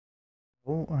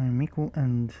Oh, I'm Miku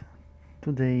and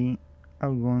today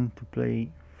I'm going to play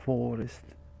Forest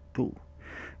 2.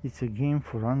 It's a game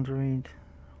for Android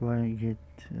where I get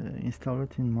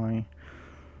installed in my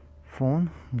phone,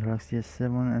 Galaxy S7,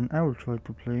 and I will try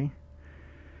to play.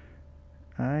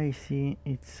 I see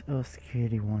it's a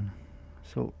scary one,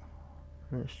 so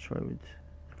let's try with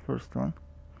the first one.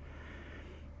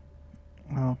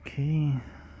 Okay,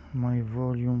 my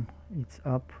volume is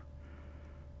up,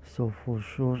 so for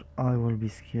sure I will be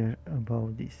scared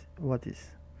about this. What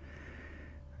is?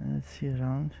 Let's see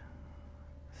around.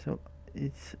 So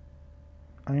it's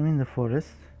I'm in the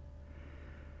forest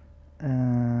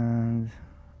and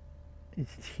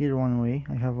it's here one way.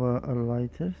 I have a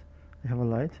lighter. I have a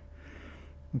light.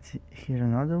 It's here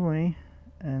another way,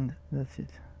 and that's it.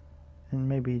 And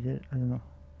maybe there, I don't know.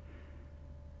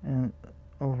 And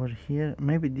over here,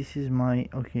 maybe this is my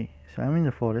okay. So I'm in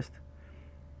the forest.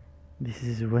 This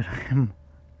is where I'm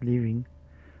living.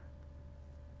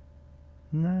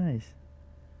 Nice.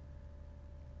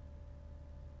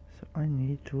 So I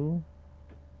need to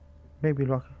maybe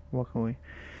walk away.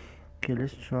 Okay,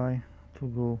 let's try to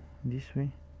go this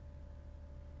way.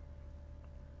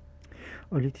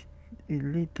 A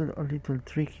little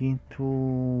tricky to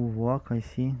walk. I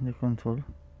see the control.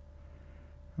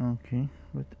 Okay,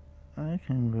 but I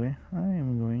can go. I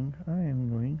am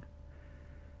going.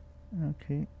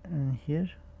 Okay, and here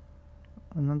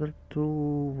another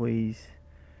two ways.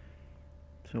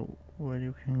 So where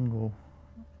you can go,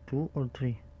 two or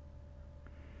three.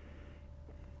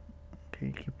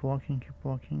 Okay, keep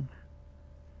walking.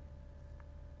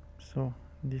 So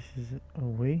this is a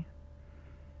way.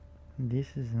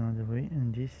 This is another way,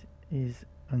 and this is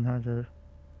another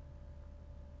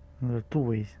two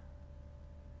ways.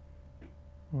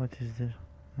 What is there?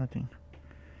 Nothing.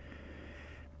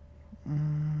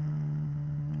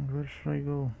 Where should I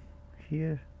go?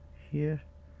 Here.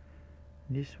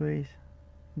 This ways.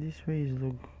 This ways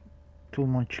look too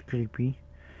much creepy,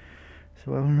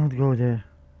 so I will not go there.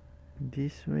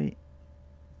 This way,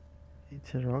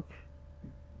 it's a rock.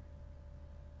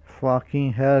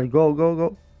 Fucking hell!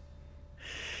 Go!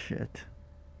 Shit.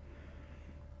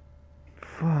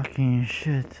 Fucking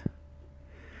shit.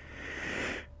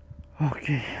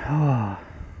 Okay. Oh.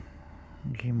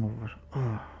 Game over.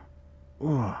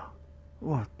 Oh.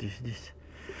 What is this?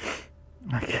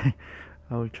 Okay.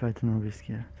 I will try to not be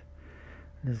scared.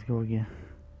 Let's go again.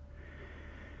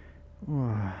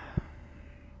 Oh.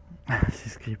 This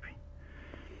is creepy.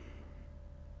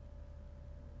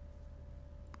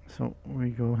 So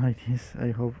we go like this.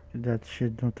 I hope that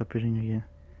shit not appearing again.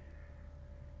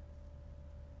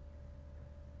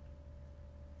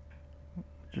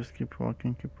 Just keep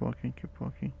walking. Keep going.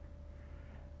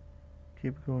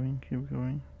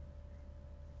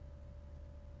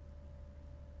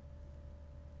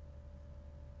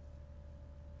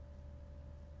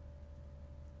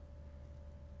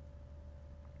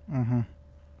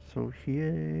 So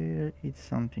here it's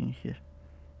something here.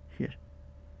 Let's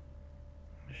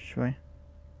try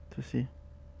to see.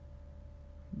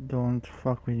 Don't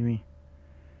fuck with me.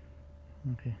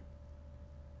 Okay.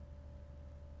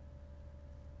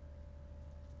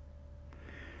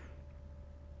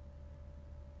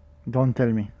 Don't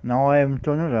tell me. Now I am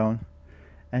turned around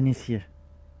and it's here.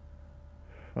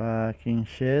 Fucking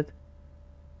shit.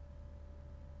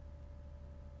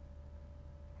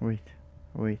 Wait.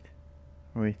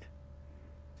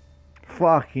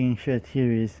 Fucking shit,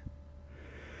 here he is.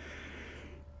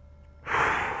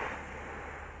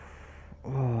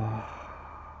 Oh.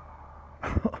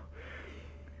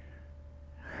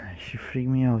 She freaked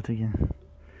me out again.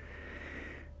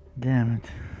 Damn it.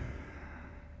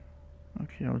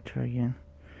 Okay, I'll try again.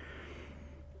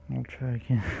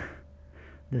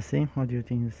 The same? What do you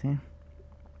think? The same?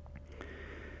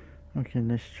 Okay,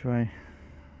 let's try.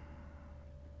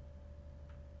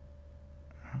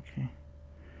 Okay.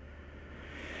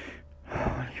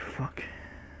 Holy fuck.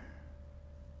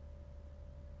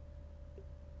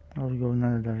 I'll go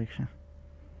another direction.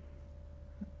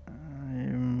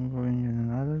 I'm going in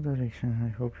another direction. I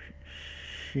hope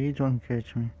she don't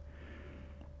catch me.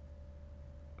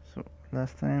 So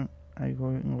last time I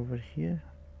going over here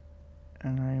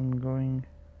and I'm going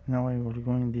now I was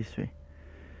going this way.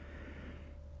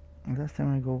 Last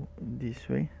time I go this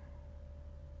way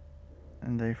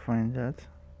and I find that,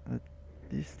 but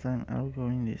this time I'll go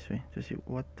in this way to see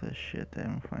what the shit I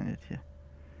am finding here.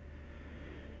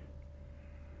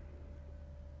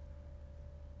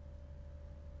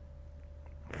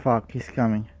 Fuck, he's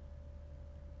coming.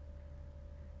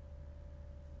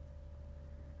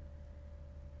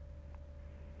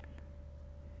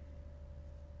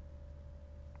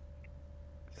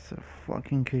 So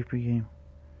fucking creepy game.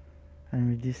 And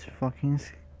with this fucking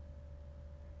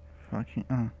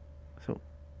so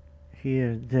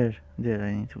here, there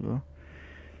I need to go.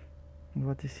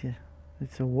 What is here?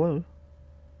 It's a wall.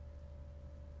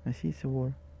 I see it's a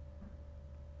wall.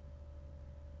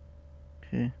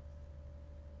 Okay.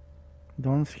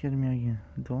 Don't scare me again.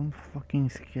 Don't fucking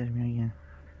scare me again.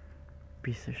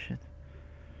 Piece of shit.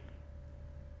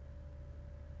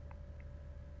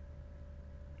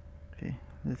 Okay,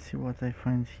 let's see what I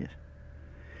find here.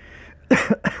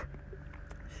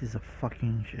 This is a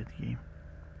fucking shit game.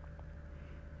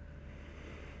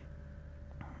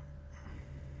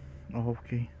 Oh,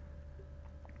 okay.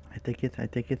 I take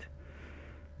it.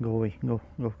 Go away, go.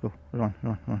 Run.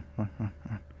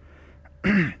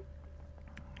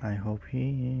 I hope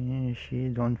she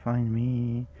don't find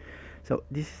me. So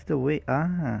this is the way.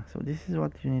 So this is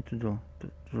what you need to do.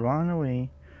 To run away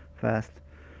fast,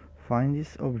 find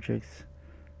these objects,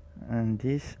 and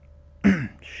this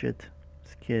shit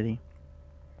scary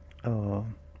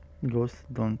ghosts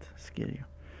don't scare you.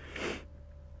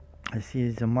 I see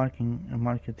it's a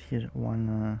market here,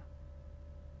 one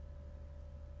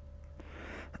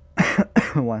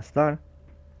one star,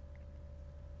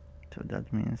 so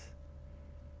that means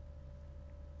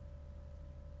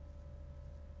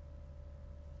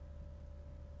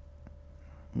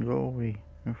go away,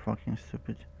 you're fucking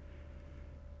stupid.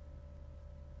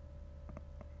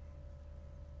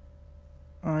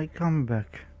 I come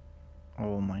back.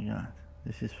 Oh my god,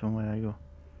 this is from where I go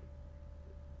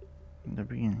in the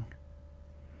beginning.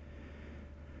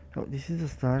 So this is the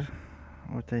star,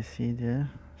 what I see there.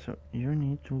 So you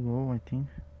need to go, I think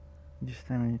this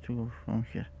time I need to go from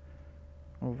here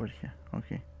over here.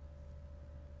 Okay,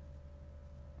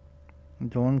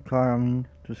 don't coming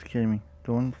to scare me.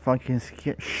 Don't fucking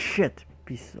scare shit,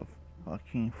 piece of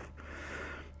fucking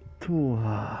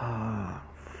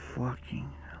fucking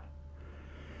hell.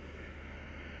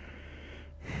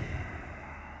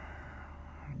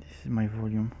 This is my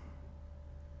volume.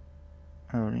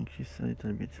 I will increase a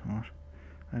little bit more.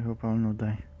 I hope I will not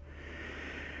die.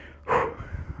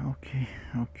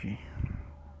 Okay.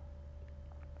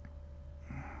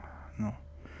 No,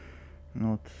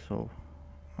 not so.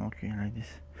 Okay, like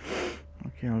this.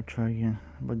 Okay, I'll try again,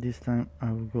 but this time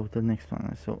I will go to the next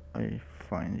one. So I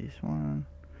find this one.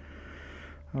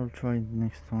 I'll try the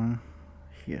next one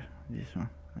here. This one.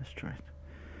 Let's try it.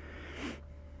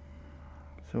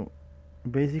 So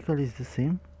basically it's the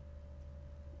same.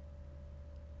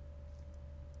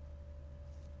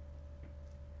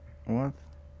 What?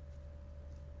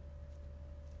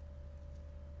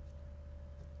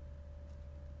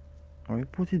 I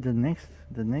put it the next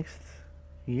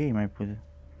game I put it.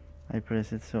 I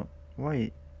press it, so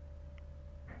why?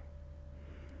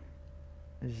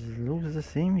 It looks the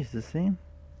same, it's the same?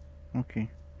 Okay.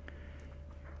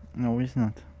 No, it's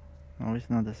not. No, it's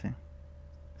not the same.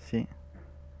 See?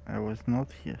 I was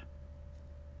not here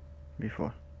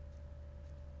before.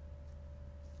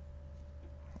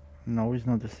 No, it's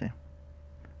not the same.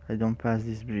 I don't pass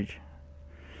this bridge.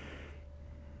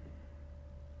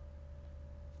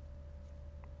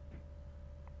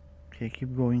 Okay,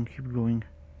 keep going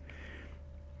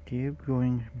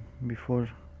before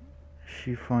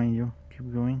she find you.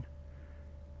 Keep going.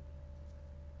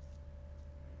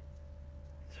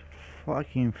 It's a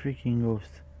fucking freaking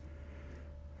ghost.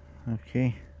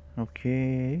 Okay.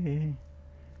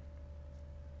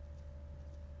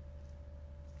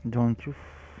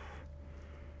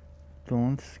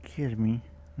 Don't scare me.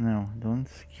 No, don't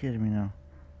scare me now.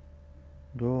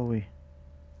 Go away.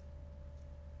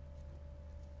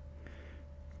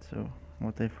 So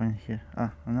what I find here?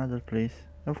 Another place.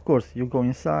 Of course, you go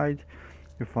inside,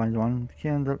 you find one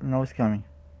candle. Now it's coming.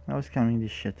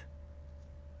 This shit.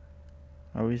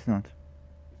 Oh, it's not.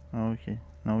 Okay,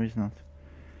 no, it's not.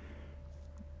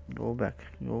 Go back.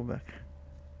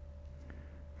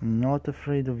 I'm not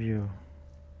afraid of you.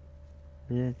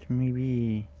 Let me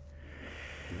be.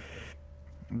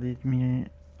 Let me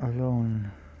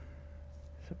alone.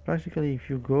 So practically, if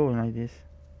you go like this,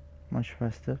 much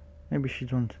faster, maybe she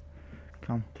don't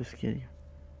come to scare you.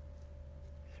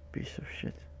 This piece of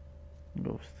shit.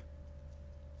 Ghost.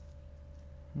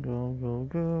 Go.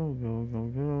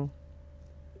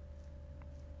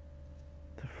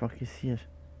 The fuck is here?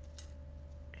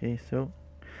 Okay, so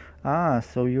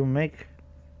so you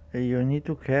need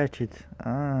to catch it.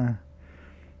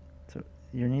 So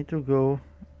you need to go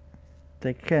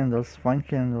take candles, find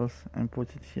candles and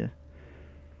put it here.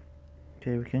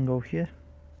 Okay, we can go here.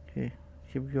 Okay,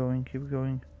 keep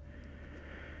going.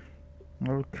 I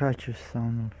will catch you,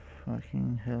 son of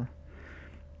fucking hell.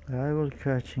 I will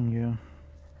catching you.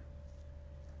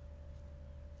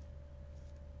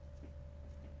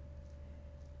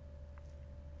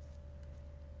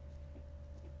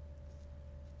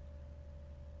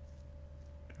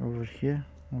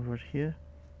 over here,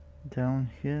 down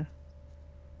here.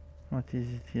 What is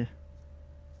it here?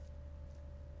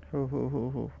 Ho ho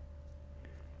ho ho.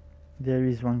 There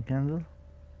is one candle.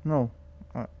 No,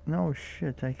 no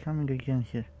shit, I coming again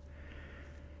here.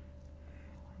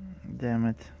 Damn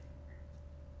it.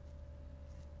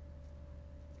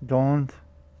 Don't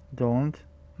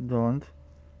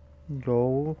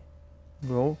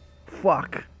go,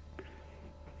 fuck.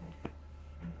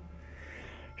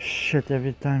 Shit,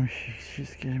 every time she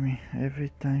scares me.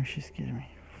 Every time she scares me.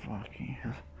 Fucking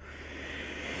hell.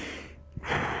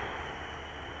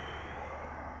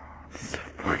 This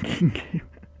fucking game.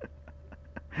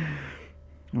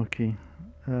 Okay,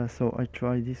 so I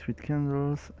try this with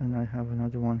candles, and I have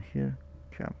another one here.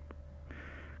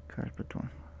 Carpet one.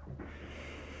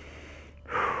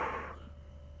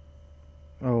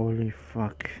 Holy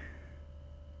fuck.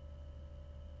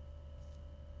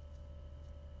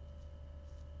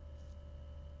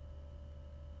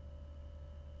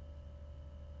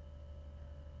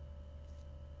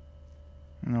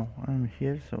 No, I'm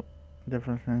here, so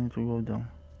definitely I need to go down.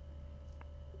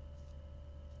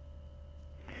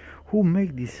 Who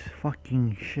made this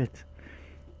fucking shit?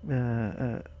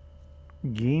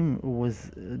 Game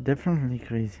was definitely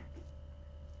crazy.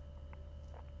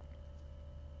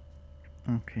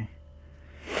 Okay.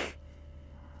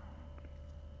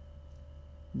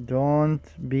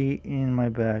 Don't be in my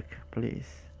back,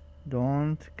 please.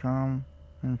 Don't come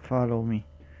and follow me.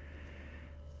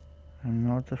 I'm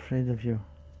not afraid of you.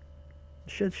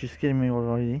 Shit, she scared me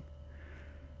already.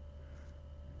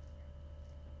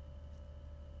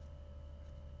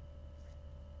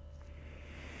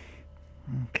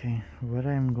 Okay, where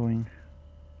I'm going?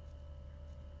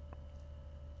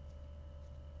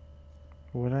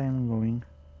 Where I am going?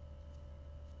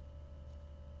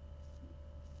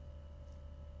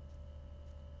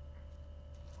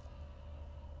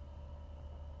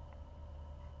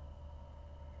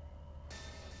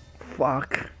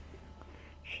 Fuck!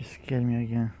 She scared me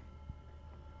again.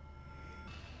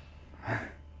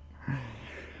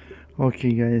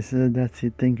 Okay guys, that's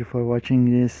it. Thank you for watching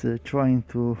this.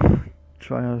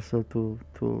 Try also to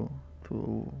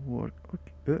work.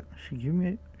 Okay, she give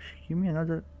me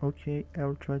another. Okay,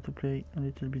 I'll try to play a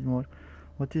little bit more.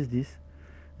 What is this?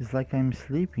 It's like I'm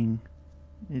sleeping.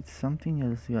 It's something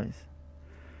else, guys.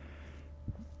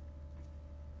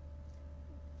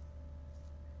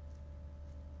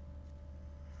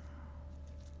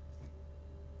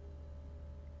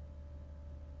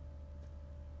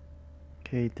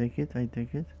 Okay, take it. I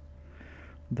take it.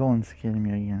 Don't scare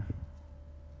me again.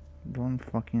 Don't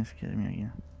fucking scare me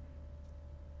again.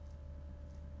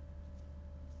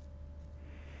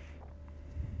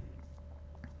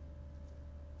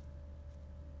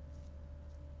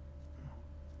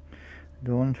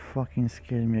 Don't fucking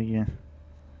scare me again.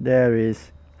 There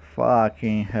is.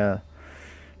 Fucking hell.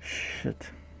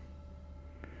 Shit.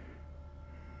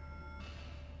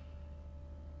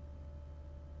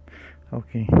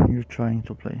 Okay, you're trying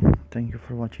to play. Thank you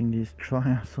for watching this.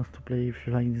 Try also to play if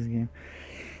you like this game.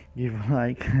 Give a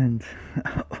like and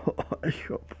I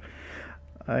hope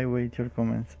I wait your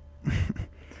comments.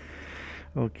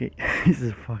 Okay, this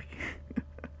is fucking.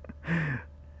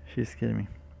 She scared me.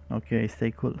 Okay,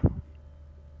 stay cool.